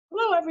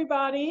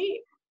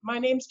everybody. My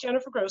name's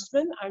Jennifer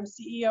Grossman. I'm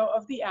CEO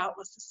of the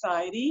Atlas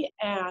Society,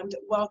 and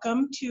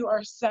welcome to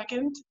our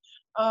second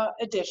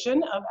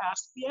edition of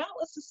Ask the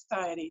Atlas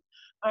Society.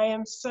 I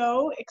am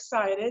so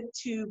excited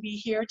to be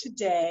here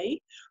today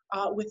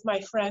with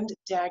my friend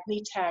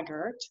Dagny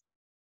Taggart.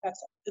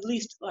 That's at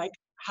least like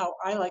how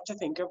I like to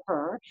think of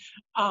her,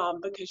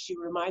 because she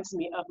reminds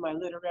me of my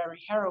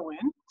literary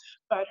heroine.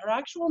 But her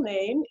actual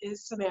name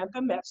is Samantha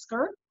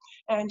Metzger,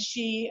 and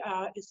she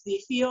is the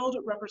field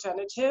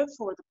representative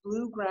for the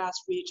Bluegrass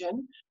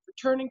region for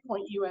Turning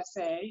Point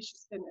USA.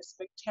 She's been a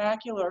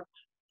spectacular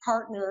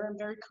partner and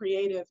very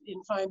creative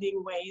in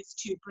finding ways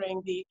to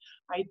bring the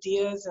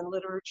ideas and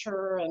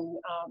literature and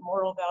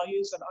moral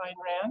values of Ayn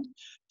Rand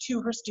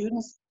to her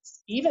students,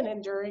 even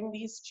and during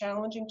these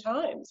challenging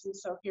times. And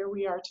so here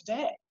we are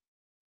today.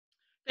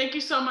 Thank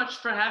you so much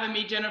for having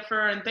me,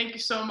 Jennifer, and thank you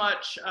so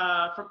much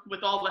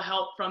with all the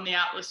help from the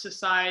Atlas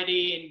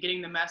Society and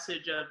getting the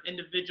message of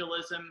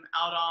individualism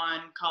out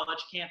on college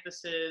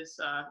campuses.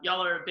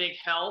 Y'all are a big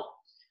help.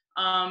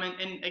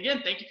 And again,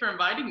 thank you for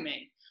inviting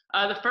me.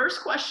 The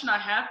first question I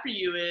have for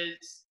you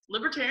is,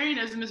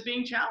 libertarianism is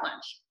being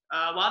challenged.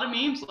 A lot of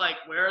memes like,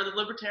 where are the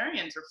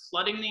libertarians, are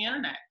flooding the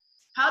internet.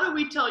 How do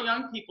we tell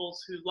young people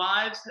whose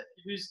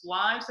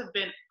lives have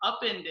been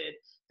upended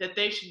that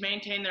they should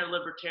maintain their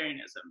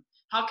libertarianism?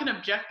 How can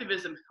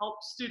objectivism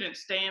help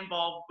students stay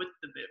involved with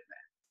the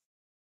movement?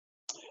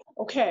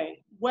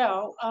 Okay,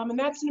 well, and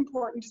that's an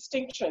important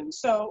distinction.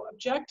 So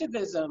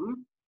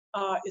objectivism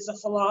is a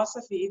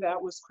philosophy that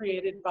was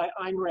created by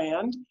Ayn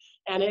Rand,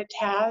 and it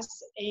has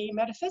a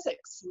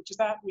metaphysics, which is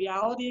that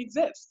reality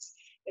exists.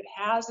 It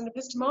has an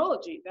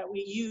epistemology, that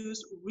we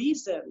use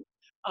reason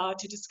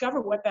to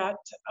discover what that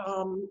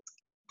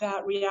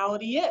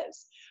reality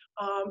is.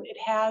 It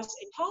has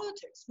a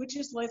politics, which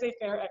is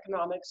laissez-faire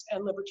economics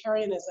and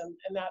libertarianism,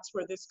 and that's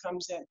where this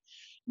comes in.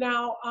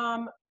 Now,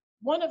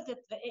 one of the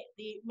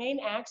main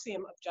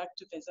axiom of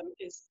objectivism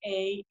is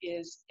A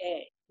is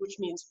A, which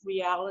means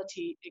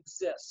reality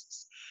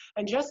exists.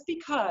 And just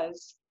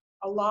because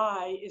a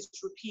lie is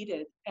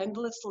repeated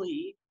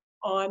endlessly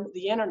on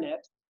the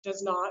internet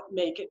does not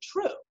make it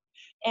true.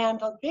 And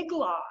the big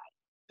lie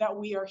that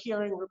we are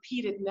hearing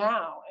repeated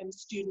now, and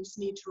students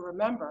need to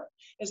remember,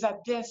 is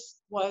that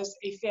this was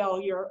a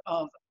failure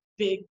of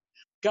big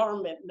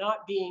government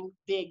not being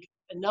big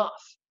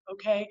enough,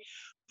 okay?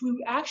 If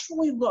we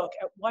actually look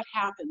at what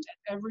happened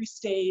at every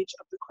stage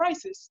of the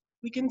crisis,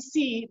 we can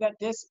see that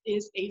this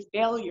is a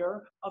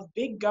failure of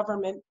big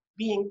government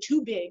being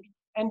too big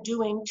and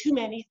doing too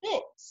many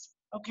things,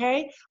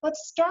 okay?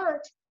 Let's start,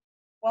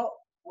 well,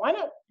 why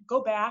not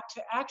go back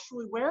to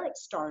actually where it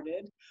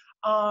started?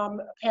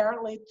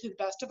 Apparently, to the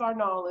best of our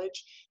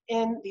knowledge,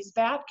 in these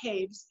bat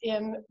caves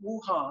in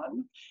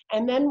Wuhan.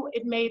 And then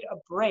it made a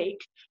break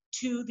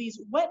to these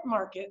wet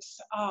markets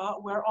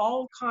where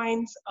all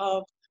kinds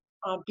of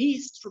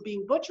beasts were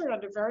being butchered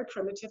under very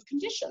primitive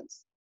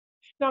conditions.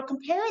 Now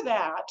compare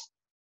that,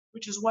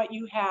 which is what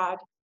you had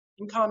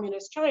in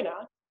communist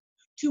China,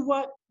 to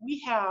what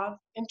we have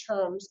in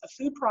terms of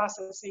food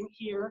processing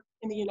here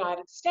in the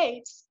United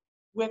States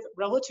with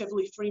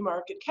relatively free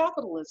market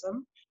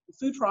capitalism.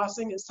 Food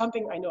processing is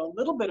something I know a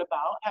little bit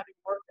about, having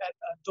worked at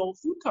a Dole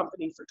Food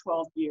Company for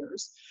 12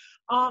 years.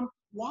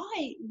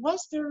 Why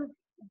was there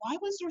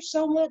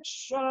so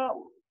much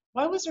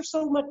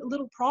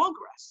little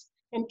progress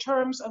in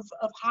terms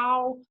of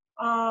how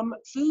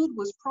food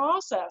was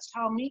processed,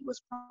 how meat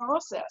was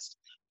processed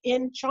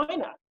in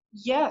China?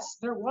 Yes,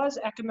 there was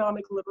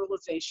economic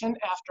liberalization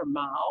after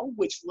Mao,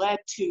 which led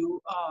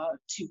to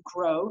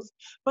growth,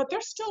 but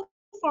they're still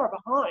far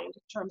behind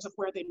in terms of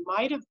where they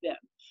might have been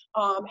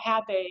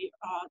had they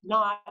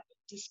not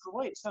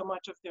destroyed so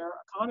much of their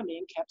economy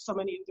and kept so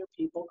many of their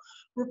people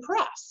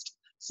repressed.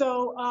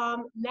 So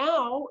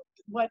now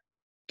what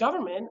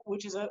government,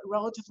 which is a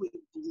relatively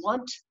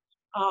blunt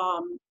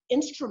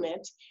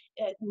instrument,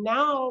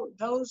 now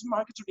those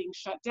markets are being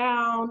shut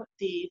down.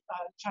 The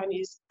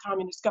Chinese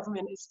Communist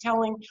government is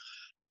telling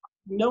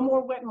no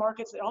more wet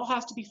markets. It all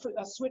has to be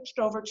switched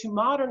over to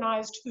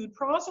modernized food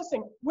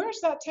processing. Where's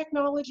that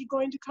technology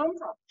going to come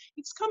from?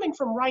 It's coming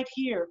from right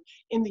here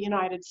in the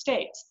United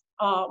States,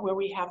 where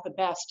we have the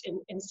best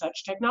in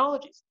such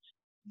technologies.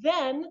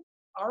 Then,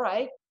 all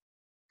right,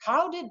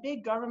 how did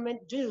big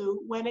government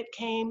do when it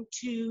came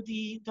to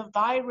the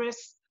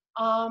virus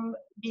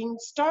being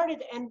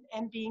started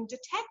and being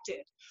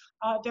detected?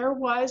 There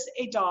was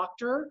a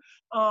doctor,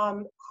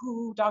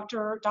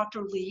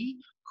 Dr. Lee,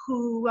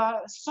 who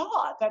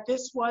saw that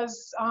this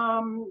was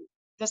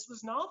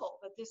novel,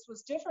 that this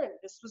was different,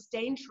 this was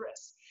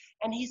dangerous.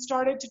 And he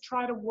started to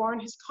try to warn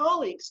his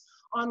colleagues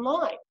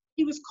online.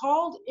 He was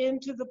called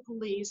into the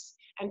police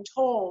and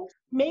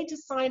made to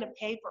sign a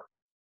paper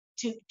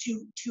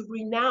to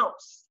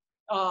renounce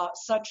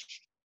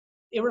such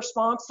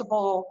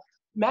irresponsible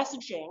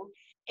messaging.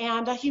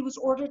 And he was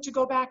ordered to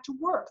go back to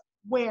work,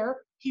 where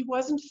he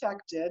was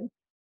infected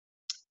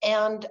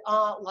and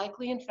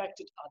likely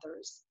infected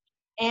others,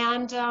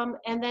 and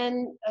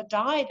then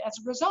died as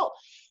a result.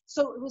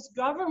 So it was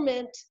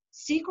government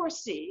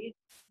secrecy,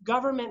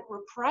 government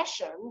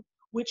repression,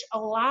 which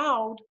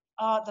allowed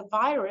the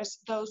virus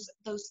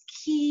those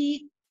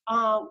key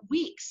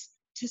weeks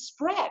to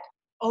spread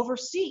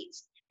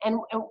overseas. And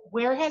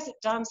where has it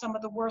done some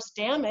of the worst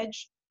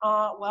damage?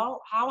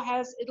 Well, how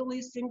has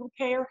Italy's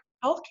single-payer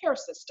healthcare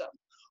system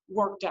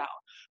worked out?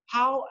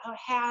 How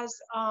has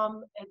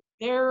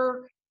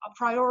their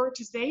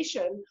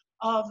prioritization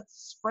of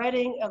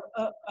spreading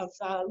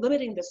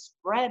limiting the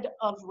spread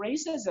of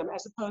racism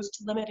as opposed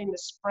to limiting the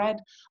spread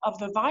of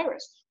the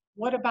virus?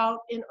 What about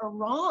in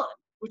Iran,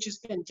 which has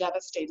been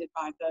devastated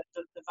by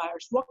the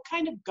virus? What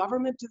kind of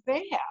government do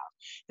they have?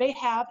 They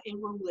have a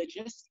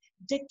religious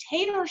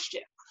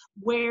dictatorship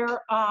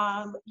where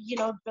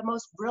the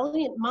most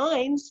brilliant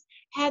minds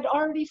had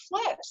already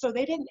fled. So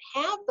they didn't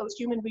have those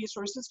human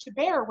resources to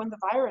bear when the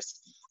virus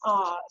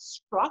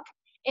struck.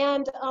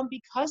 And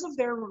because of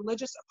their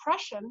religious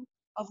oppression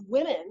of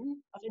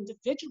women, of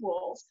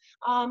individuals,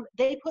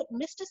 they put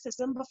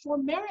mysticism before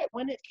merit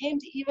when it came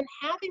to even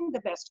having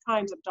the best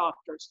kinds of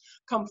doctors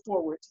come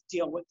forward to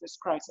deal with this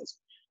crisis.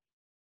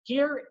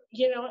 Here,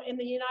 in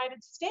the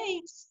United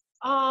States,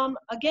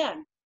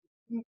 again,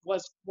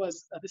 was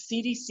the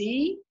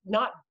CDC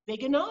not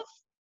big enough?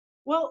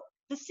 Well,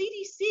 the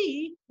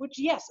CDC, which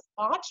yes,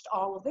 botched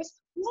all of this,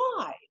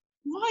 why?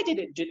 Why did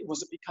it?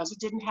 Was it because it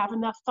didn't have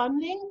enough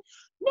funding?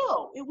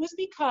 No, it was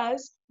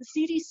because the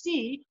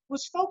CDC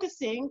was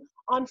focusing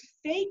on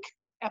fake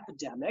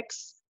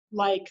epidemics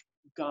like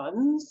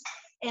guns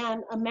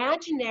and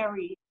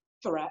imaginary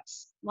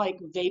threats like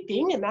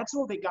vaping, and that's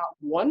where they got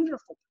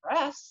wonderful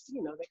press. They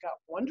got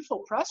wonderful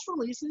press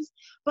releases,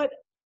 but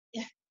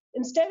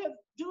instead of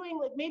doing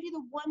like maybe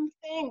the one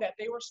thing that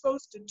they were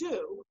supposed to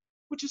do,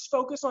 which is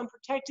focus on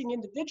protecting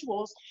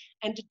individuals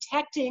and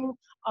detecting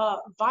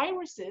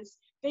viruses,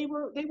 they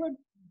were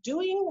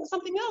doing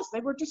something else.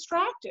 They were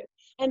distracted.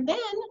 And then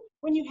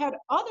when you had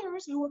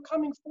others who were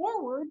coming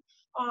forward,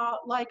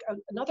 like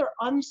another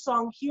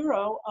unsung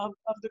hero of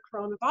the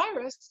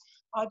coronavirus,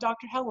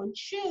 Dr. Helen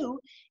Chu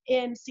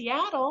in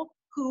Seattle,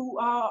 who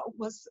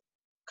was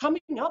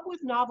coming up with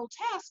novel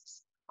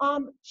tests,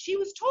 she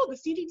was told, the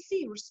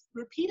CDC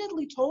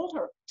repeatedly told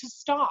her to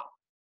stop.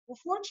 Well,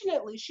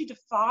 fortunately, she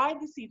defied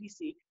the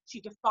CDC, she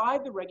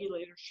defied the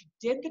regulators, she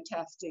did the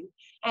testing,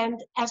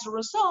 and as a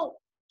result,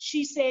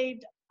 she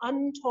saved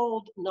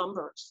untold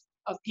numbers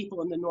of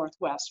people in the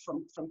Northwest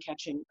from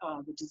catching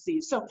the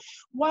disease. So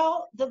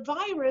while the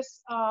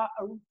virus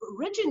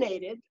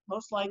originated,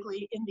 most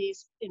likely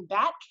in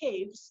bat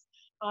caves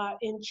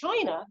in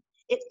China,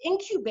 it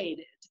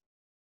incubated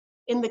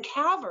in the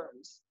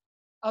caverns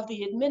of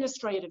the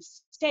administrative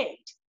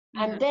state.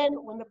 And then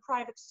when the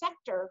private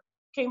sector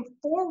came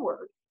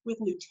forward with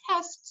new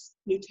tests,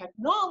 new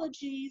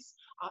technologies,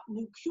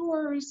 new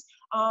cures,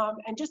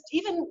 and just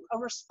even a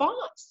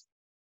response,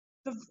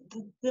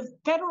 the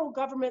federal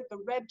government,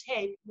 the red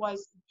tape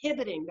was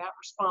inhibiting that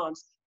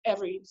response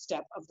every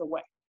step of the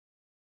way.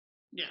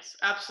 Yes,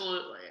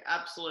 absolutely,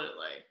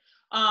 absolutely.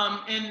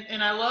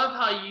 And I love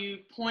how you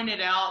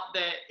pointed out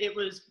that it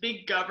was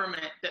big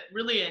government that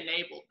really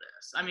enabled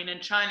this. I mean, in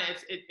China,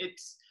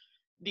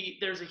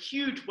 there's a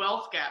huge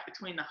wealth gap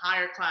between the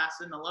higher class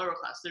and the lower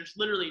class. There's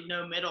literally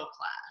no middle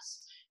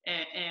class,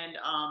 and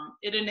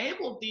it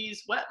enabled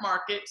these wet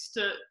markets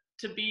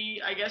to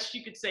be, I guess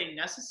you could say,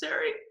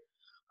 necessary.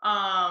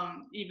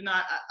 Even though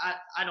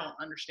I don't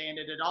understand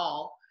it at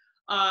all.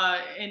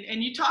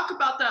 And you talk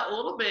about that a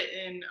little bit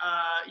in,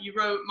 you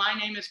wrote, My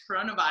Name is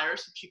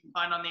Coronavirus, which you can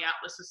find on the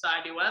Atlas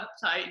Society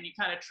website, and you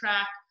kind of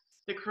track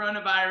the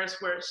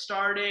coronavirus, where it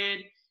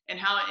started and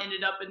how it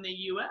ended up in the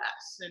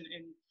US, and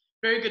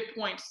very good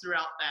points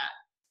throughout that.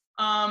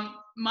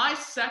 My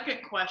second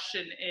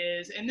question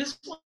is, and this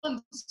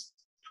one's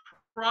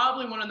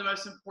probably one of the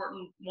most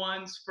important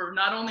ones for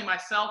not only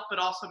myself, but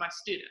also my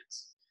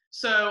students.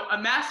 So a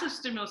massive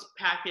stimulus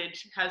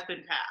package has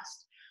been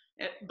passed,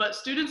 but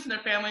students and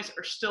their families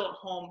are still at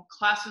home.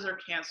 Classes are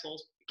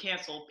canceled.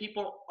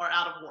 People are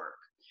out of work.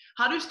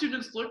 How do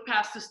students look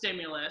past the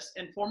stimulus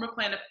and form a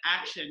plan of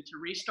action to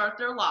restart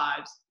their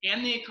lives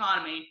and the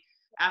economy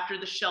after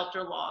the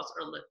shelter laws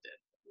are lifted?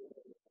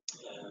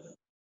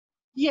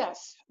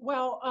 Yes,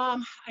 well,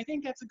 I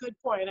think that's a good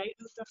point.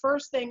 The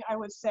first thing I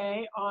would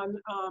say on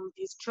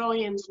these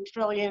trillions and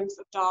trillions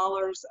of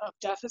dollars of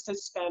deficit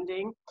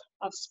spending,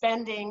 of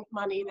spending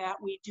money that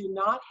we do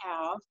not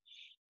have,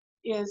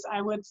 is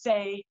I would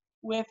say,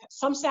 with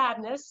some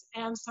sadness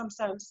and some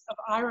sense of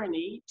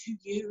irony to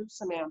you,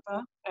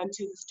 Samantha, and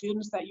to the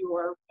students that you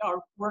are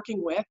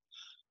working with,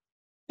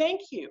 thank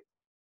you.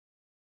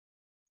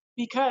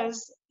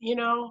 Because,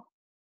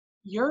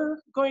 you're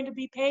going to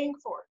be paying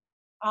for it.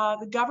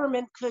 The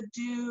government could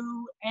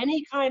do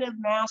any kind of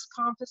mass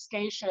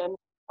confiscation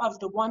of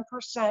the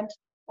 1%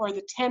 or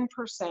the 10%.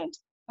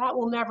 That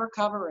will never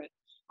cover it.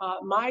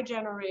 My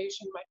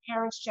generation, my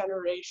parents'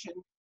 generation,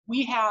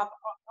 we have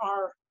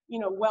our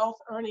wealth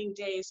earning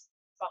days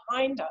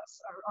behind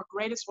us, our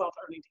greatest wealth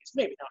earning days,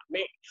 maybe not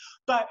me,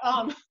 but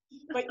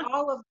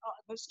all of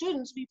the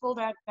students, people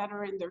that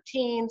are in their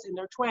teens, in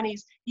their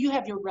 20s, you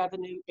have your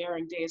revenue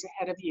bearing days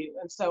ahead of you.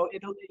 And so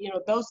it'll,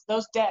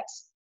 those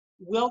debts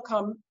will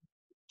come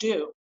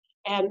due,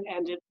 and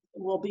it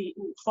will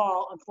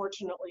fall,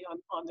 unfortunately,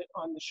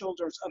 on the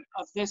shoulders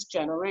of this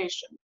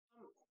generation.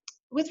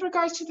 With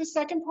regards to the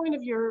second point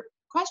of your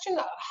question,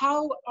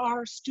 how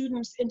are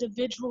students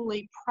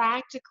individually,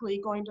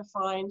 practically going to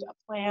find a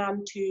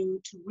plan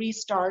to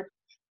restart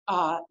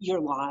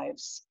your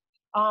lives?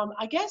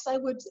 I guess I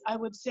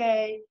would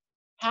say,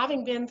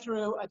 having been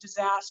through a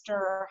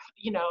disaster,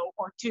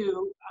 or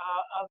two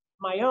of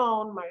my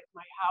own,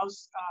 my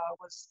house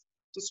was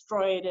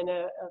destroyed in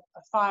a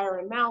fire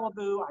in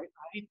Malibu.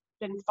 I've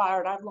been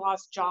fired, I've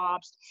lost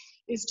jobs,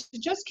 is to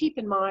just keep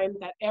in mind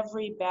that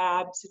every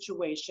bad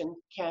situation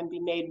can be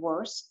made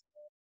worse.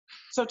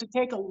 So to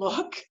take a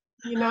look,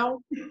 yeah,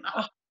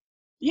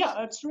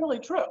 it's really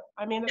true.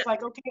 I mean, it's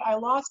like, okay, I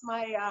lost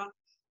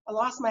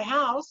my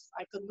house.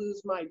 I could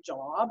lose my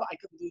job. I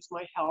could lose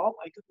my health.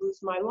 I could lose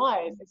my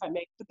life if I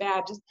make the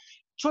bad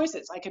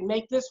choices. I can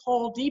make this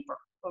hole deeper.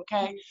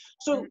 Okay,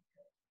 so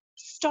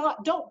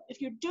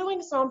if you're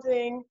doing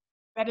something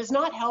that is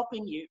not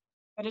helping you,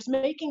 that is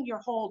making your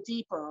hole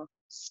deeper,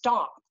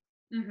 stop.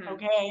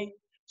 Okay,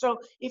 so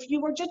if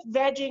you were just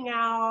vegging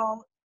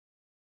out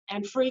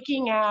and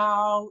freaking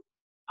out,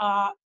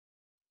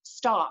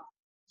 stop.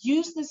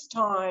 Use this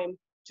time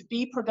to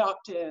be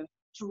productive,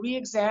 to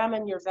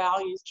re-examine your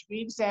values, to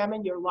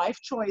re-examine your life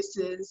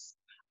choices,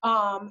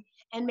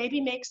 and maybe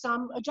make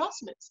some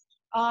adjustments.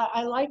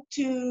 I like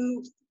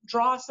to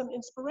draw some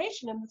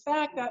inspiration in the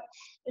fact that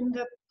in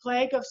the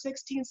plague of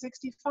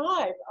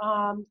 1665,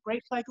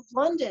 Great Plague of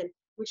London,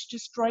 which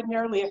destroyed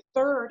nearly a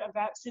third of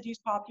that city's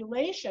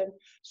population,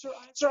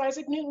 Sir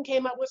Isaac Newton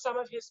came up with some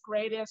of his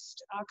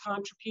greatest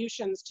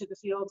contributions to the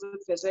fields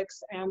of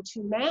physics and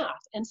to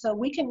math. And so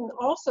we can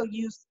also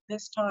use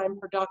this time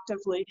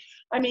productively.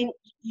 I mean,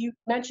 you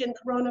mentioned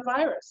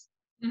coronavirus.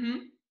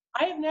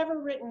 I have never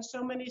written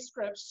so many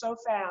scripts so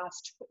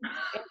fast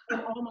in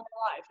all my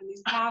life. In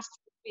these past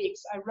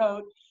weeks, I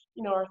wrote,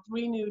 our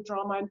 3 new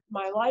Draw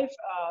My Life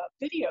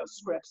video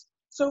scripts.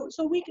 So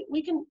we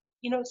can,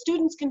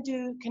 students can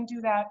do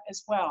that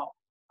as well.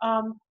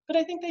 But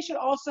I think they should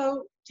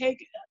also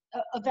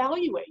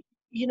evaluate,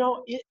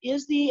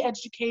 is the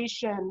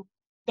education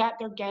that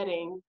they're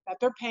getting, that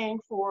they're paying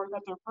for,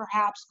 that they're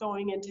perhaps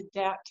going into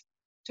debt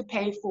to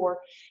pay for,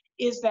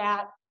 is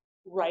that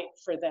right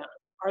for them?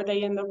 Are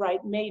they in the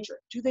right major?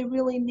 Do they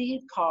really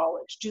need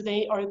college?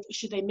 Or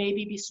should they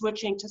maybe be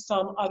switching to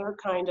some other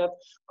kind of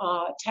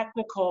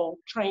technical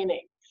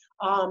training?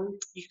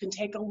 You can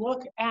take a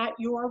look at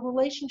your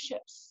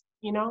relationships,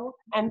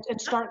 and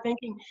start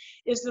thinking,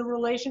 is the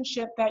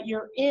relationship that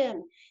you're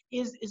in,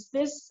 is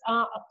this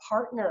a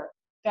partner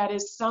that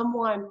is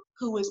someone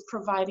who is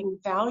providing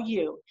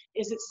value?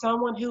 Is it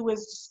someone who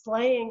is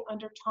displaying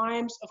under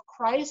times of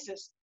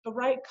crisis the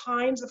right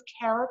kinds of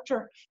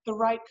character, the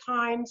right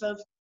kinds of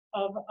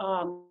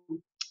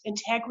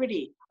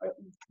integrity,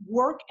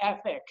 work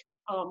ethic,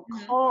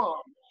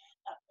 calm?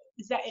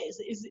 Is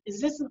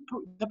this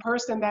the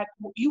person that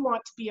you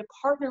want to be a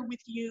partner with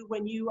you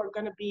when you are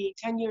going to be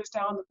 10 years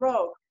down the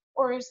road?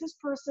 Or is this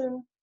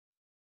person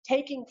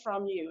taking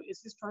from you?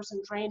 Is this person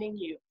draining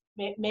you?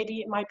 Maybe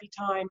it might be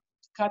time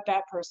to cut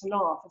that person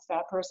off if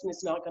that person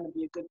is not going to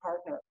be a good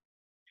partner.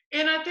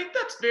 And I think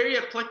that's very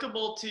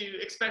applicable to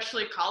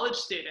especially college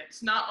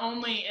students, not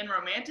only in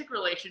romantic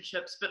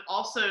relationships, but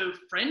also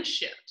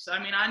friendships. I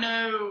mean, I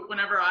know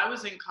whenever I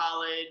was in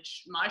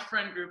college, my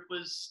friend group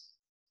was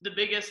the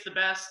biggest, the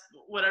best,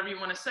 whatever you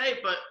want to say,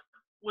 but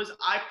was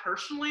I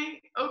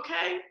personally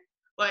okay?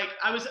 Like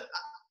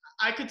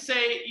I could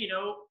say,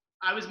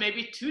 I was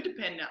maybe too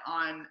dependent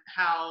on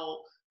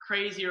how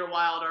crazy or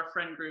wild our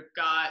friend group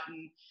got.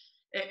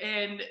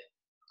 And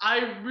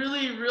I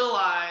really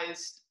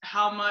realized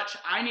how much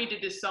I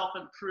needed to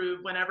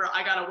self-improve whenever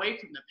I got away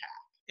from the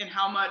pack, and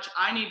how much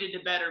I needed to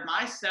better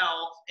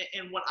myself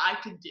and what I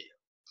could do.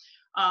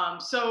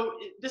 So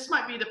this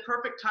might be the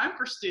perfect time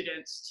for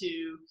students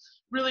to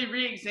really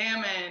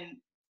re-examine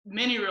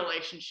many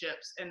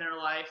relationships in their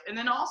life, and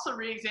then also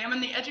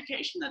re-examine the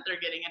education that they're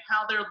getting and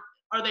how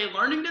are they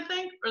learning to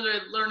think, or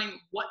they're learning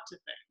what to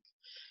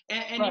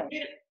think. And right. You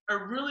made a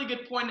really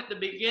good point at the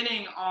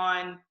beginning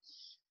on,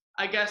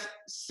 I guess,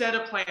 set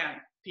a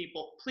plan,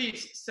 people.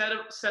 Please set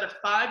a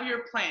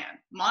 5-year plan,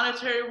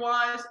 monetary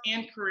wise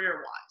and career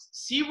wise.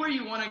 See where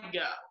you want to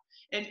go,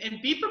 and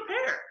be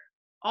prepared.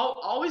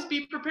 Always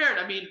be prepared.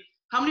 I mean,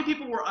 how many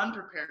people were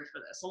unprepared for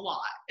this? A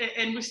lot.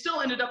 And we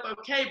still ended up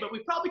okay, but we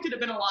probably could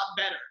have been a lot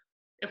better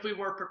if we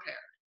were prepared.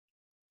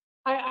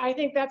 I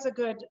think that's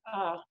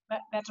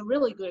that's a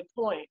really good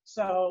point.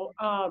 So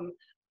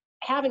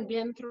having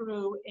been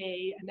through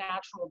a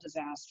natural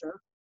disaster,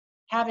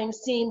 having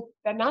seen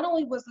that not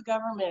only was the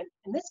government,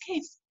 in this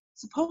case,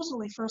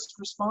 supposedly first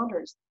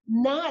responders,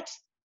 not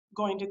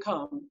going to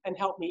come and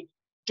help me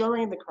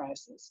during the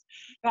crisis,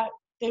 that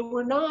They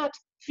were not,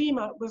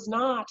 FEMA was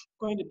not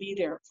going to be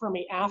there for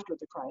me after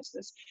the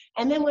crisis.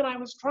 And then when I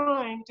was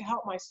trying to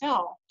help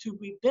myself to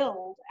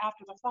rebuild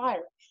after the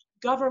fire,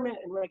 government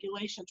and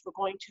regulations were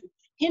going to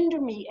hinder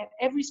me at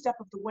every step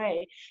of the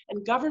way.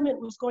 And government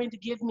was going to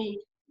give me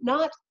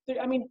not,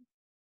 I mean,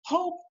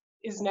 hope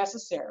is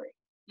necessary.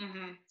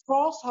 Mm-hmm.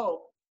 False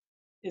hope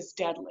is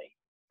deadly.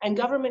 And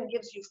government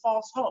gives you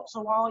false hope.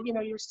 So while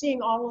you're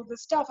seeing all of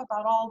this stuff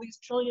about all these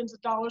trillions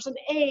of dollars in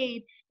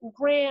aid and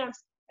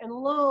grants and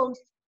loans,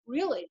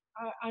 really,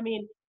 I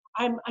mean,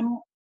 I'm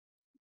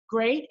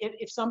great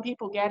if some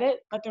people get it,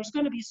 but there's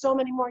going to be so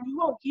many more. And you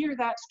won't hear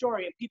that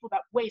story of people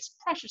that waste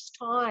precious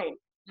time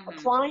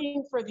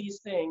applying for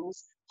these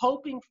things,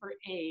 hoping for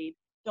aid.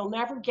 They'll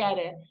never get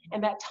it.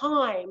 And that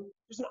time,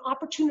 there's an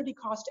opportunity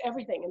cost to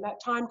everything. And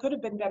that time could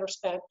have been better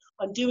spent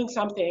on doing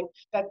something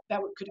that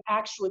could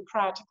actually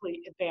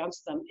practically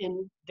advance them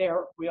in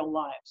their real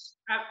lives.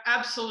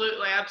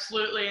 Absolutely,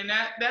 absolutely. And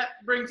that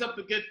brings up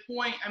a good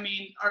point. I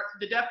mean,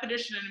 the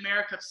definition in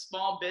America of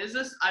small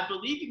business, I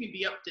believe you can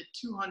be up to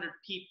 200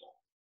 people.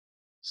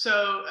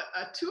 So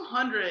a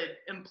 200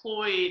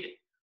 employed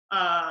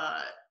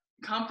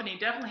company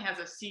definitely has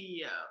a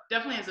CEO,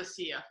 definitely has a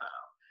CFO.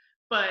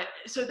 But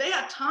so they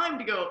have time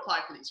to go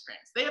apply for these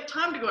grants. They have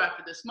time to go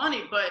after this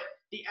money, but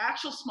the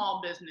actual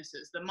small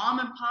businesses, the mom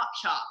and pop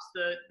shops,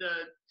 the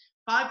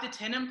 5 to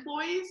 10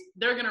 employees,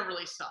 they're going to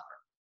really suffer.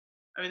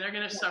 I mean, they're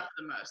going to suffer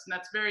the most, and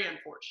that's very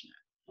unfortunate.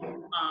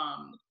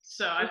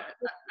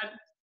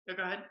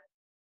 Go ahead.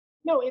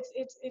 No,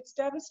 it's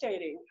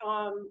devastating.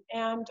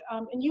 And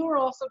you were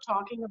also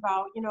talking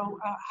about,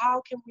 how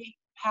can we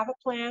have a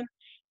plan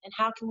and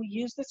how can we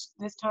use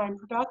this time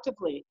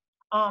productively?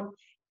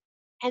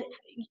 And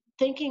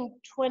thinking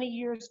 20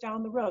 years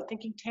down the road,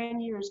 thinking 10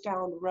 years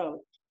down the road.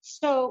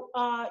 So,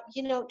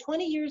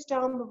 20 years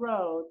down the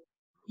road,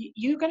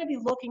 you're going to be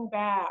looking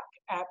back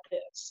at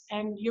this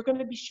and you're going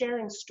to be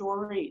sharing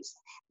stories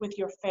with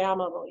your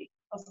family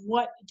of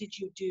what did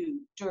you do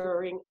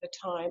during the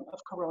time of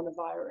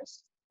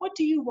coronavirus. What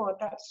do you want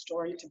that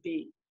story to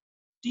be?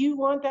 Do you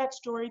want that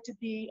story to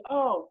be,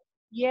 oh,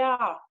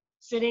 yeah,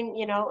 sitting,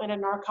 in a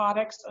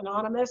Narcotics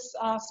Anonymous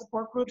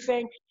support group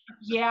saying,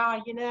 yeah,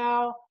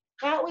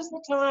 that was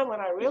the time when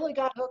I really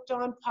got hooked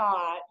on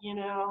pot, and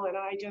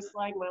I just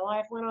my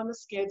life went on the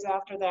skids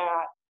after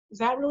that. Is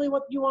that really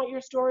what you want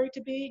your story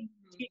to be?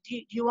 Do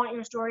you want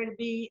your story to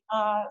be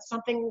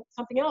something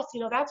else?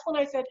 That's when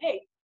I said, hey,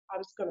 I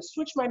was going to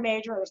switch my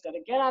major. I was going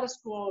to get out of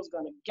school. I was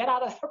going to get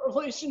out of that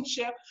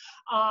relationship.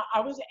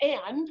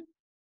 And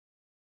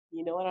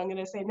you know what I'm going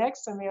to say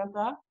next,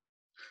 Samantha?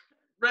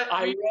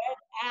 I read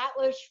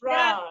Atlas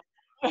Shrugged.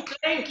 Yeah.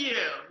 Thank you.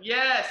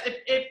 Yes.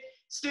 If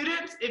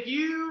students, if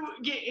you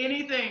get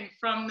anything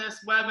from this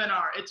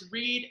webinar, it's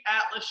read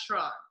Atlas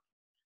Shrugged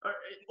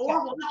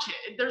or watch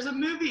it. There's a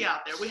movie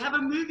out there. We have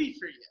a movie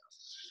for you.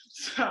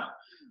 So,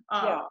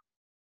 yeah.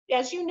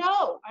 As you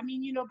know, I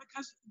mean,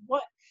 because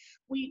what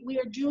we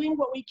are doing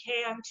what we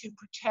can to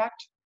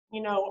protect,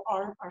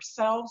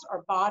 ourselves,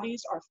 our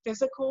bodies, our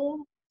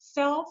physical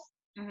self,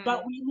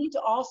 but we need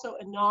to also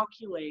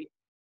inoculate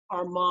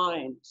our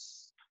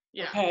minds.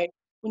 Yeah. Okay.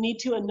 We need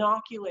to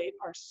inoculate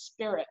our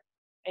spirit.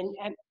 And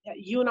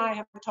you and I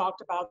have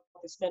talked about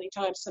this many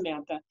times,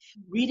 Samantha.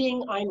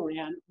 Reading Ayn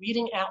Rand,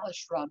 reading Atlas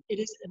Shrugged, it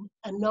is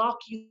an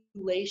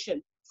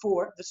inoculation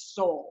for the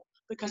soul.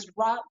 Because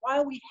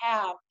while we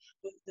have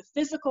the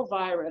physical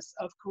virus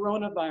of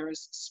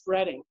coronavirus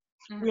spreading,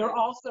 we are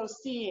also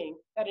seeing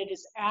that it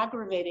is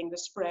aggravating the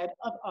spread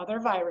of other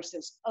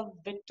viruses, of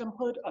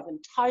victimhood, of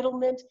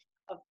entitlement,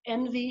 of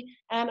envy,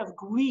 and of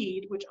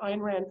greed, which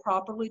Ayn Rand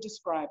properly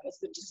described as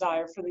the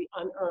desire for the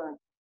unearned.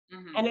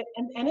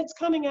 And it's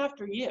coming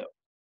after you.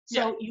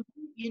 So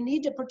you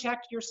need to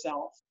protect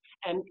yourself,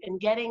 and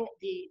getting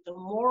the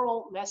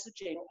moral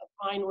messaging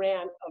of Ayn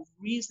Rand, of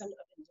reason,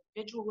 of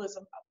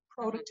individualism, of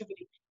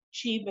productivity,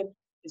 achievement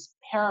is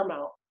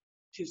paramount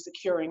to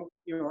securing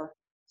your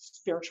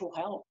spiritual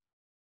health.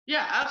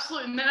 Yeah,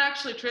 absolutely. And that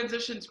actually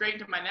transitions great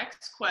into my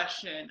next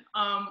question.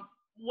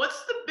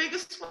 What's the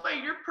biggest way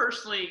you're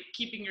personally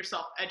keeping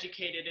yourself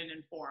educated and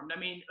informed? I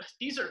mean,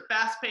 these are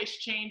fast-paced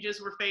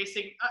changes we're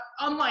facing,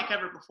 unlike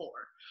ever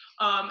before.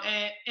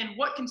 And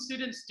what can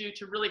students do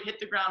to really hit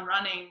the ground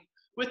running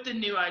with the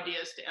new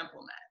ideas to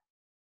implement?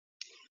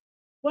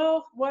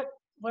 Well, what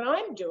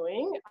I'm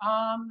doing,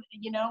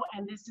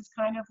 and this is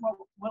kind of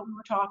what we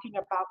were talking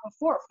about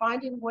before,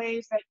 finding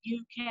ways that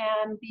you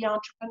can be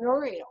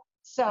entrepreneurial.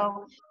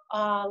 So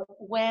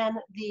when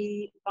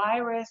the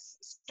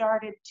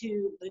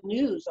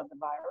news of the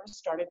virus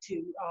started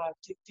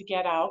to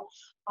get out,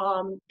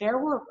 there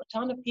were a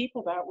ton of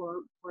people that were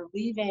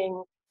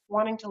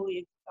wanting to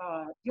leave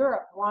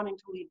Europe, wanting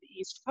to leave the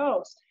East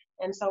Coast.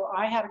 And so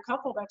I had a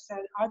couple that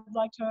said, I'd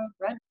like to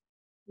rent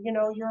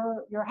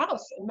your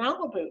house in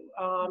Malibu.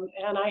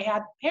 And I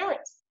had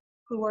parents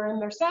who were in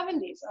their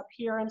 70s up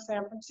here in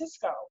San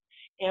Francisco.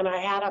 And I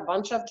had a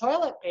bunch of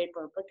toilet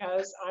paper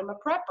because I'm a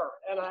prepper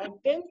and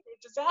I've been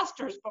through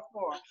disasters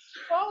before.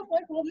 So I was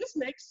like, well, this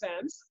makes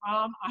sense.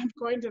 I'm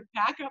going to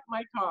pack up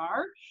my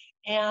car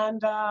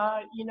and,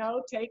 you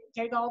know,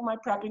 take all of my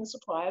prepping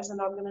supplies, and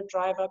I'm going to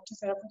drive up to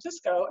San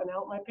Francisco and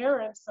help my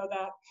parents so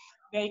that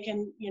they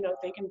can, you know,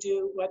 they can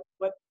do what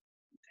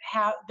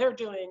they're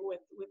doing with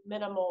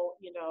minimal,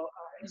 you know,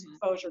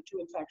 exposure to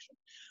infection.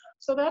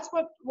 So that's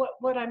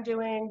what I'm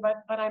doing,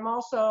 but I'm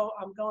also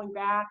going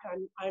back.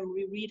 I'm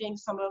rereading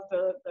some of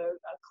the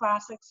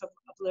classics of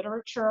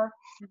literature.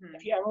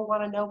 If you ever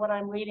want to know what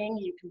I'm reading,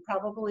 you can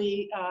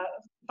probably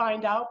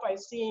find out by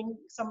seeing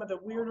some of the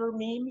weirder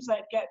memes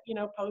that get, you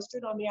know,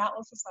 posted on the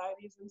Atlas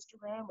Society's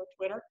Instagram or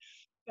Twitter.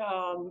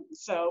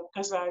 So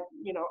because I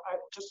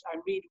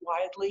read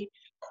widely,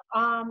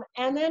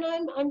 and then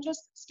I'm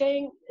just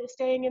staying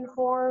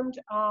informed.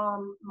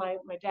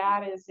 My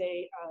dad is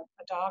a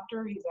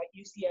doctor. He's at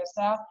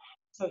UCSF,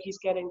 so he's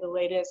getting the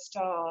latest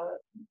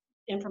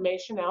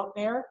information out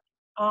there,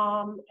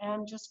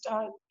 and just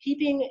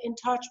keeping in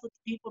touch with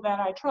the people that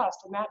I trust.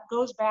 And that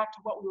goes back to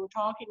what we were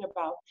talking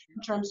about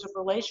in terms of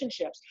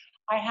relationships.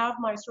 I have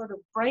my sort of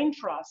brain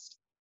trust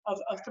of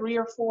 3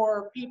 or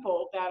 4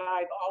 people that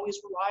I've always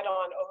relied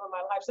on over my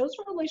life. Those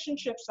are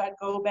relationships that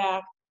go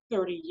back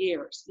 30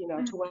 years, you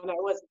know, to when I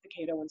was at the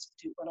Cato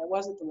Institute, when I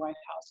was at the White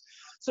House.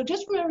 So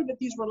just remember that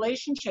these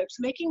relationships,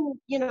 making,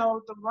 you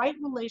know, the right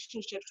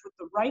relationships with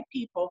the right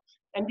people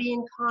and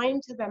being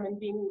kind to them and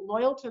being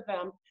loyal to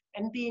them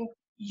and being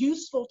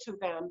useful to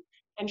them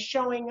and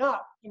showing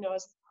up, you know,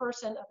 as a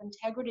person of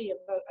integrity,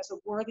 as a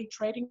worthy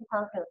trading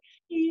partner.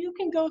 You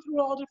can go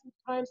through all different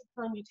kinds of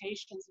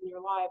permutations in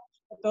your life,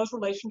 but those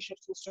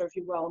relationships will serve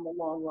you well in the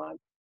long run.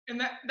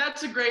 And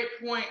that's a great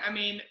point. I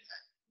mean,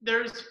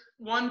 there's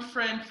one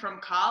friend from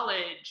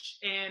college,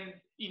 and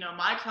you know,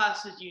 my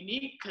class is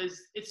unique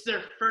because it's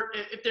their first.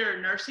 If they're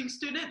a nursing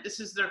student, this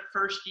is their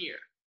first year.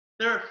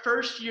 They're a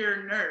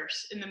first-year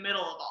nurse in the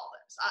middle of all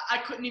this. I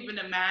couldn't even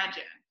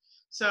imagine.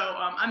 So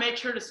I made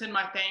sure to send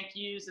my thank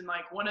yous, and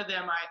like one of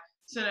them, I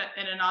sent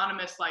an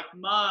anonymous like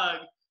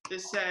mug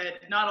that said,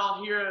 "Not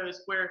all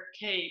heroes wear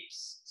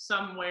capes,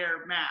 some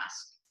wear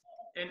masks,"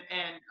 and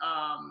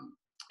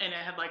it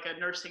had like a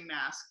nursing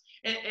mask,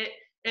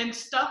 and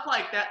stuff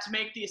like that to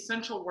make the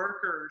essential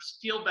workers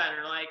feel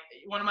better. Like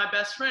one of my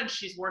best friends,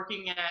 she's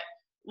working at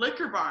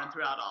Liquor Barn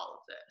throughout all of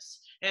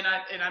this, and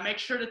I make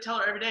sure to tell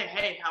her every day,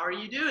 "Hey, how are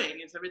you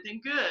doing? Is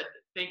everything good?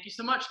 Thank you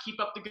so much. Keep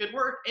up the good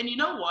work." And you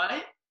know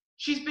what?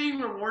 She's being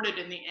rewarded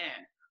in the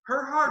end.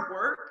 Her hard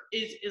work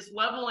is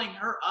leveling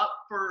her up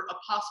for a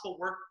possible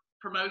work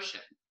promotion.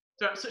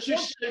 So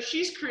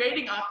she's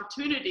creating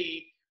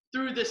opportunity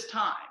through this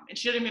time, and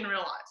she didn't even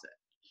realize it.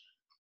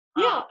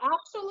 Yeah,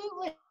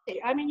 absolutely.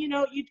 I mean, you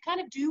know, you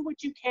kind of do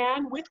what you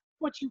can with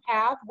what you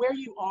have, where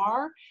you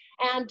are.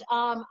 And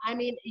I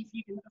mean, if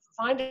you can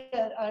find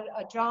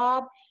a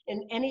job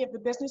in any of the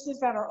businesses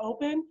that are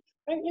open,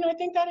 you know, I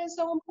think that is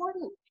so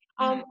important.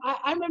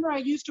 I remember I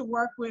used to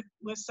work with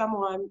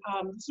someone,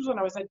 this was when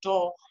I was at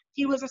Dole.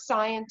 He was a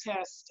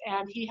scientist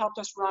and he helped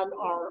us run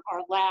our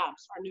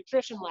labs, our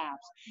nutrition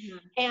labs.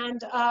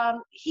 And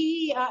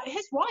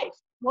his wife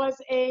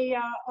was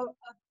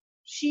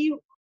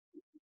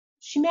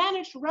she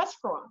managed a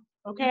restaurant,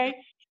 okay?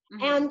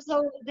 And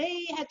so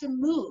they had to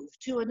move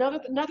to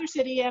another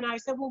city, and I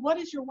said, well, what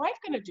is your wife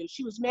going to do?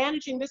 She was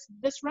managing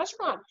this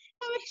restaurant.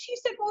 And she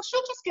said, well,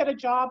 she'll just get a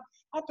job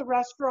at the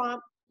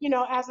restaurant, you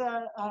know, as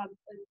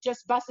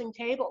just bussing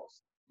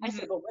tables. I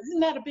said, well, isn't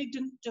that a big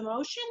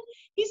demotion?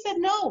 He said,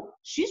 no,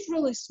 she's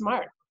really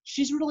smart.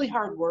 She's really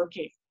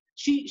hardworking.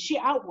 She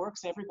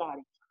outworks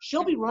everybody.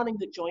 She'll be running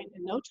the joint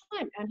in no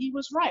time. And he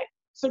was right.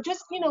 So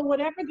just, you know,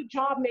 whatever the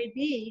job may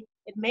be,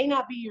 it may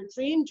not be your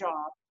dream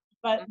job,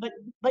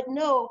 but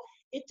no,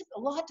 a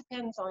lot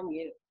depends on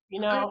you,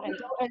 you know,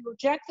 and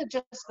reject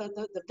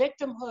the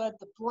victimhood,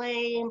 the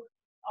blame,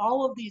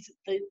 all of these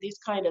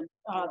kind of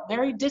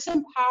very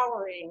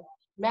disempowering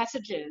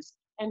messages,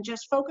 and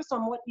just focus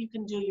on what you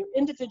can do, your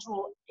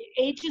individual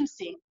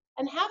agency,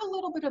 and have a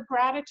little bit of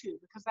gratitude,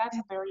 because that's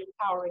a very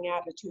empowering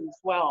attitude as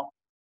well.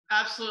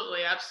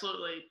 Absolutely,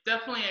 absolutely.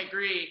 Definitely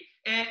agree.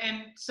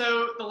 And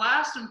so the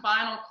last and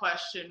final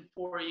question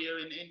for you,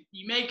 and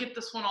you may get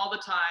this one all the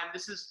time.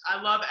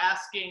 I love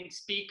asking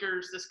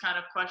speakers this kind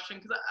of question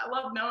because I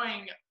love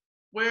knowing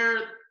where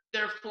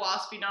their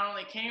philosophy not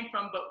only came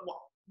from, but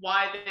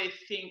why they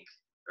think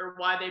or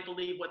why they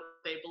believe what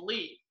they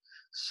believe.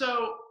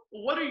 So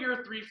what are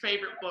your 3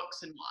 favorite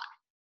books and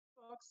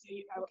why? Books,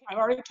 I've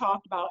already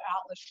talked about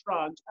Atlas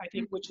Shrugged, I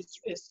think, which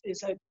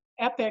is an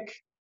epic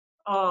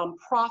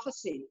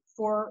prophecy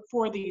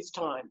for these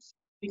times.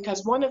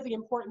 Because one of the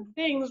important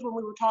things when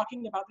we were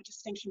talking about the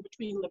distinction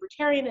between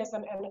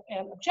libertarianism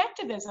and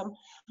objectivism,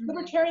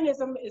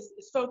 libertarianism is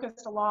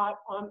focused a lot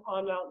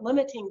on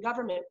limiting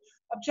government.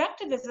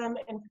 Objectivism,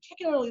 and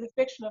particularly the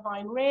fiction of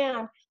Ayn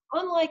Rand,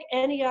 unlike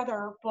any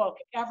other book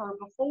ever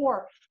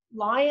before,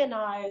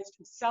 lionized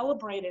and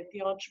celebrated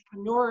the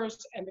entrepreneurs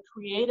and the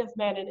creative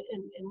men and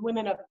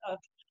women of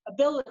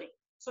ability.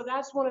 So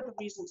that's one of the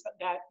reasons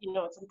that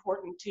it's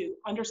important to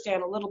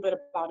understand a little bit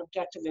about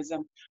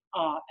objectivism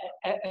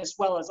as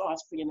well as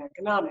Austrian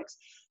economics.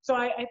 So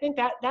I think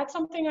that's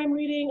something I'm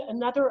reading.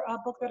 Another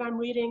book that I'm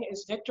reading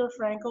is Viktor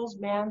Frankl's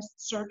Man's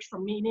Search for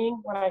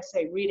Meaning. When I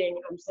say reading,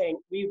 I'm saying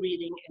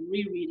rereading and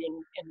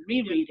rereading and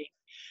rereading.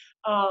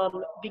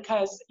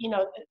 Because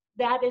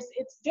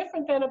it's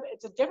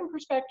a different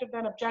perspective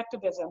than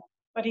objectivism,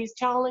 but he's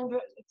telling the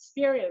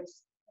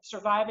experience of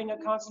surviving a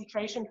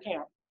concentration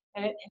camp,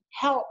 and it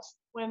helps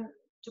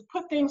to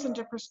put things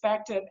into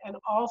perspective, and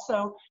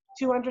also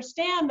to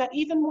understand that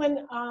even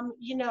when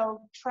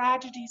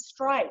tragedy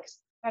strikes,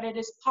 that it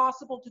is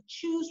possible to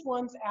choose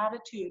one's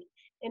attitude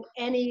in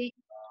any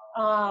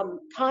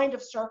kind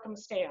of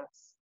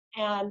circumstance.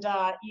 And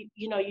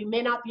you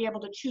may not be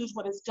able to choose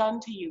what is done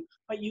to you,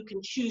 but you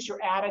can choose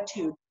your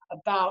attitude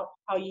about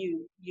how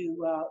you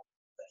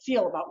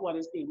feel about what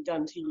is being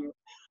done to you,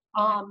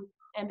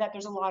 and that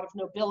there's a lot of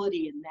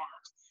nobility in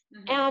that.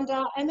 Mm-hmm.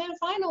 And then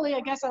finally, I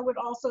guess I would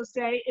also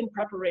say, in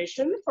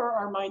preparation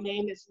for my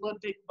name is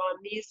Ludwig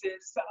von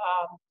Mises'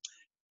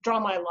 Draw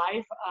My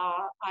Life,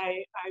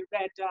 I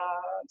read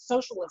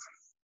Socialism.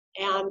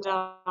 And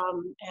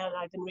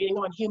I've been reading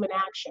on human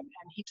action,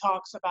 and he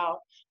talks about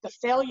the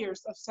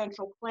failures of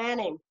central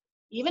planning,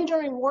 even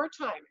during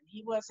wartime. And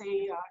he was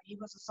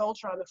a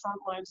soldier on the front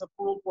lines of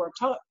World War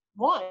I,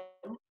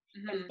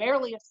 mm-hmm. and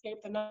barely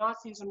escaped the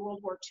Nazis in World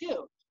War II.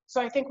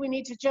 So I think we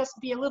need to just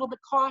be a little bit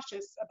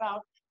cautious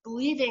about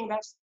believing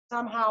that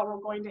somehow we're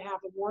going to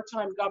have a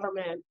wartime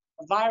government,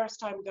 a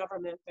virus-time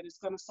government that is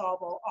going to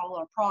solve all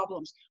our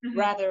problems, mm-hmm.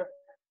 rather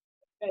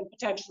than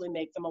potentially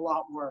make them a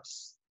lot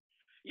worse.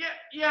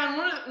 Yeah,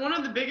 and one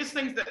of the biggest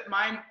things that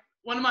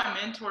one of my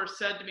mentors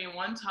said to me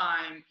one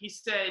time, he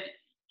said,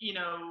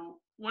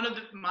 one of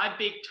my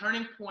big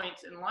turning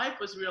points in life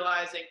was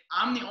realizing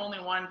I'm the only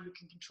one who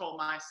can control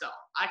myself.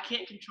 I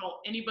can't control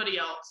anybody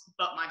else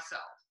but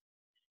myself.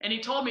 And he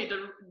told me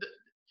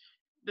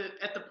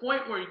at the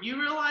point where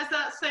you realize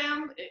that,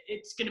 Sam,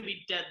 it's going to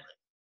be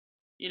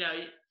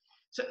deadly.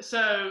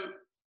 So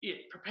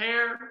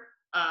prepare.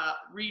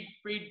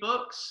 Read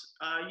books,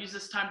 use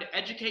this time to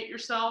educate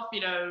yourself.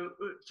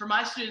 For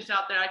my students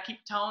out there, I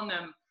keep telling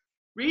them,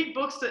 read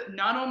books that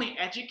not only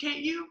educate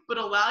you, but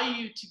allow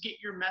you to get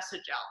your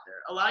message out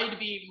there, allow you to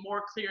be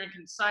more clear and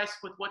concise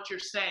with what you're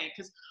saying.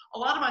 Because a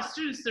lot of my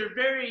students, they're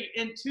very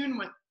in tune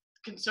with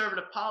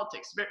conservative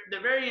politics.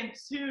 They're very in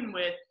tune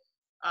with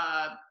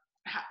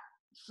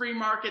free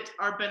markets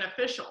are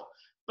beneficial,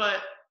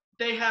 but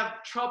they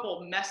have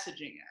trouble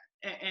messaging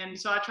it. And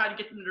so I try to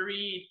get them to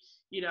read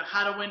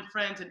How to Win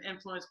Friends and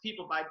Influence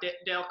People by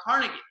Dale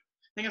Carnegie.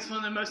 I think it's one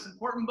of the most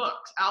important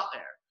books out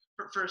there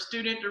for a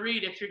student to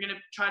read if you're going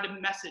to try to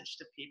message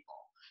to people.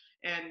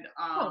 And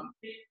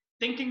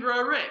Think and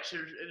Grow Rich.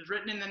 It was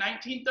written in the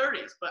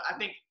 1930s, but I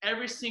think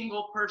every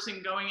single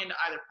person going into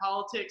either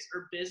politics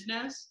or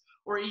business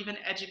or even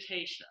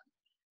education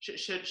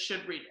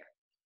should read it.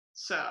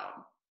 So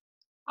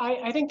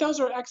I think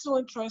those are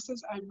excellent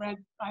choices. I've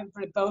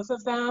read both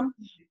of them,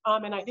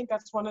 and I think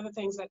that's one of the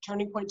things that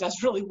Turning Point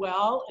does really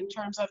well in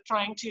terms of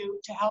trying to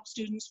help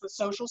students with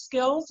social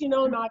skills.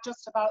 Not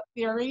just about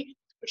theory,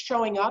 but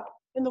showing up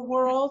in the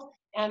world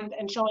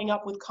and showing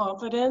up with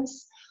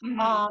confidence.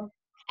 Mm-hmm.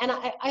 And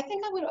I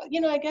think I would,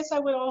 I guess I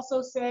would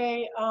also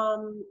say,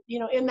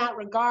 in that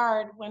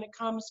regard, when it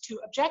comes to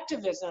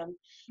objectivism,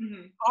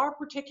 mm-hmm. our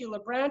particular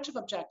branch of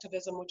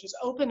objectivism, which is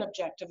open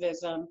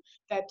objectivism,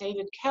 that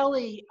David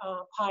Kelly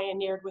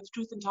pioneered with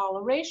Truth and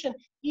Toleration,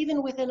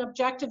 even within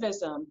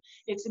objectivism,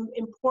 it's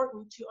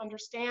important to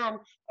understand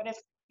that if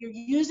you're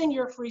using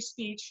your free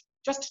speech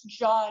just to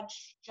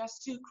judge,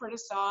 just to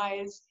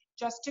criticize,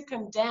 just to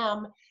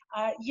condemn,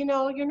 you're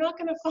not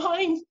going to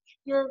find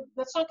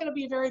that's not going to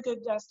be a very good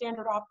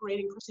standard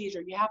operating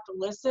procedure. You have to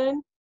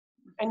listen,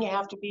 and you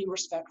have to be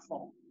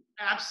respectful.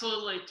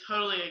 Absolutely,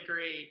 totally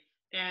agree.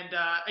 And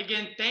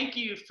again, thank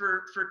you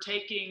for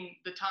taking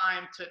the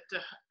time to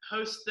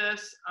host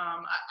this.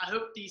 I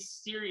hope these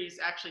series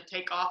actually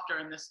take off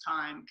during this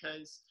time,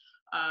 because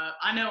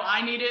I know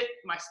I need it,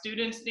 my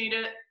students need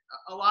it,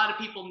 a lot of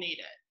people need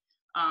it,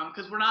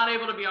 because we're not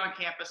able to be on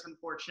campus,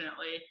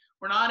 unfortunately.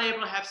 We're not able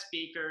to have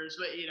speakers,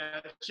 but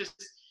it's just,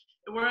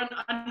 we're in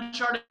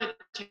uncharted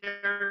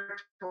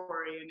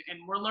territory, and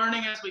we're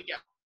learning as we go.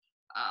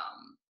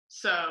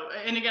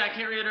 And again, I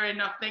can't reiterate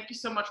enough, thank you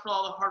so much for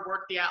all the hard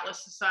work the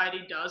Atlas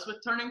Society does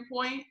with Turning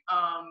Point.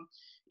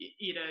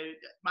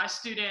 My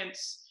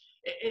students,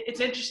 it's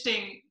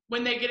interesting,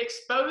 when they get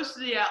exposed to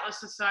the Atlas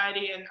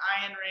Society and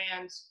Ayn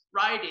Rand's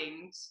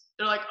writings,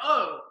 they're like,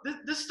 oh,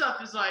 this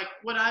stuff is like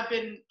what I've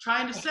been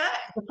trying to say.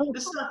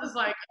 This stuff is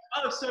like,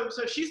 oh,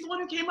 so she's the one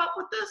who came up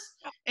with this?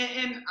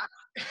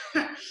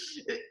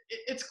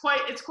 It's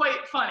quite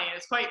funny, and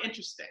it's quite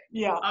interesting.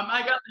 Yeah.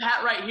 I got the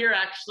hat right here,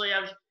 actually. I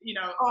was,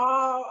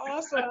 Oh,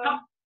 awesome.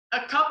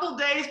 A couple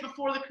days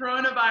before the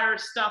coronavirus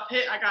stuff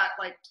hit, I got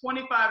like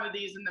 25 of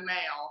these in the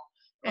mail.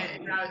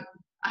 And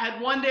I had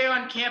one day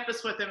on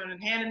campus with him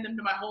and handed them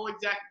to my whole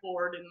exec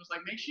board and was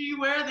like, make sure you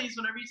wear these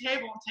whenever you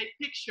table and take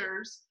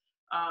pictures.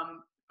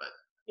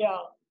 Yeah.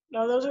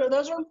 No, those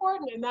are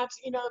important, and that's,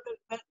 you know,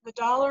 the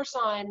dollar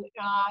sign,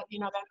 you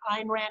know, that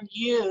Ayn Rand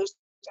used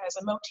as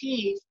a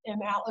motif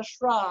in Atlas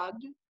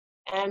Shrugged.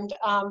 And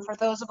for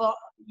those of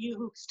you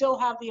who still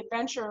have the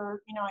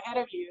adventure, you know, ahead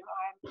of you,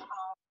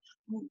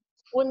 I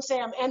wouldn't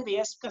say I'm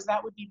envious, because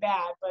that would be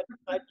bad,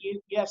 but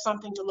you have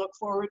something to look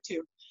forward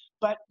to.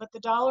 But the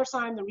dollar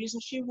sign, the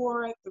reason she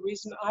wore it, the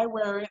reason I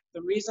wear it,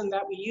 the reason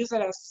that we use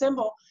it as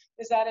symbol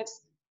is that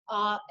it's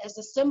as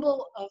a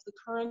symbol of the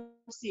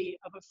currency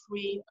of a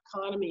free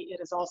economy. It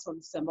is also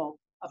the symbol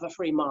of a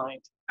free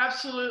mind.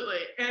 Absolutely.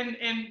 And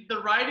the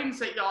writings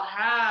that y'all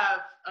have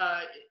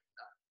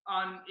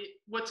on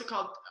what's it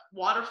called?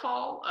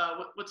 Waterfall?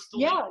 What's the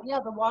Yeah, yeah,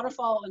 the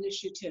Waterfall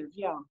Initiative.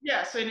 Yeah.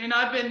 Yes, and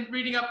I've been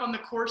reading up on the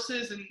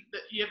courses, and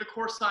you have a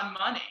course on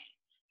money,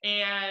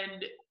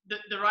 and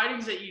the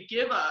writings that you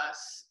give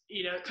us,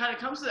 you know, it kind of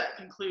comes to that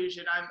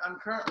conclusion. I'm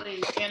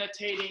currently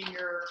annotating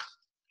your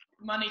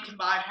Money Can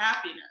Buy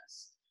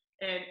Happiness,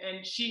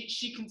 and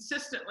she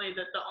consistently,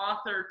 that the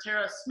author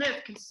Tara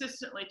Smith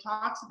consistently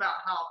talks about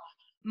how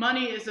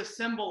money is a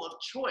symbol of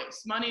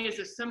choice. Money is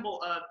a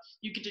symbol of,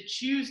 you get to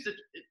choose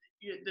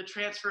the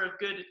transfer of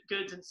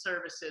goods and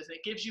services.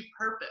 It gives you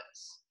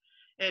purpose.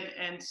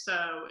 And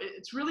so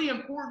it's really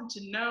important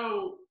to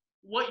know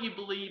what you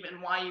believe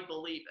and why you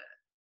believe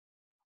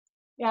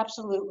it.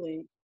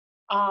 Absolutely.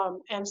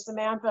 And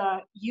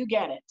Samantha, you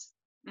get it.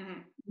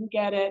 Mm-hmm. You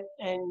get it,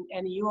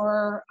 and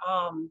your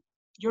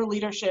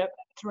leadership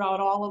throughout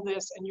all of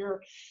this, and your,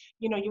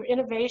 you know, your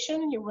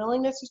innovation, your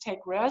willingness to take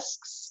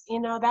risks, you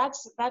know,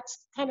 that's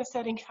kind of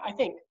setting, I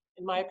think,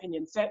 in my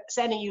opinion,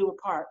 setting you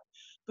apart.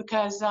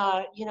 Because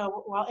you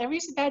know, while every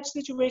bad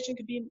situation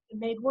could be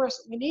made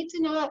worse, we need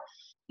to not,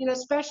 you know,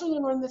 especially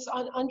when we're in this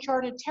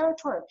uncharted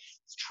territory,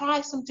 let's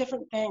try some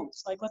different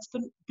things. Like, let's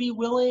be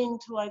willing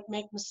to, like,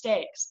 make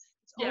mistakes.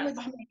 It's Yes. only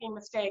by making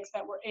mistakes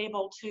that we're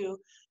able to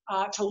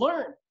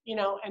learn, you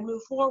know, and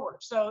move forward.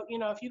 So, you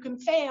know, if you can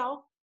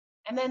fail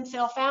and then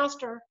fail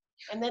faster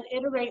and then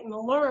iterate and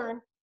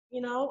learn,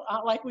 you know,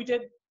 like we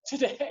did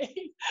today,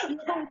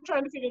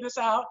 trying to figure this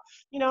out,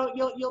 you know,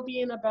 you'll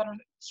be in a better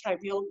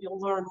strength. You'll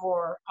learn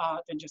more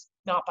than just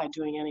not by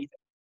doing anything.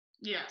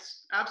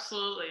 Yes,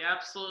 absolutely,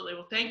 absolutely.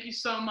 Well, thank you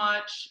so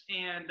much,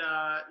 and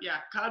yeah,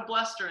 God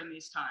bless during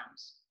these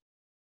times.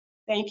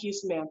 Thank you,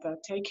 Samantha.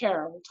 Take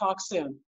care. We'll talk soon.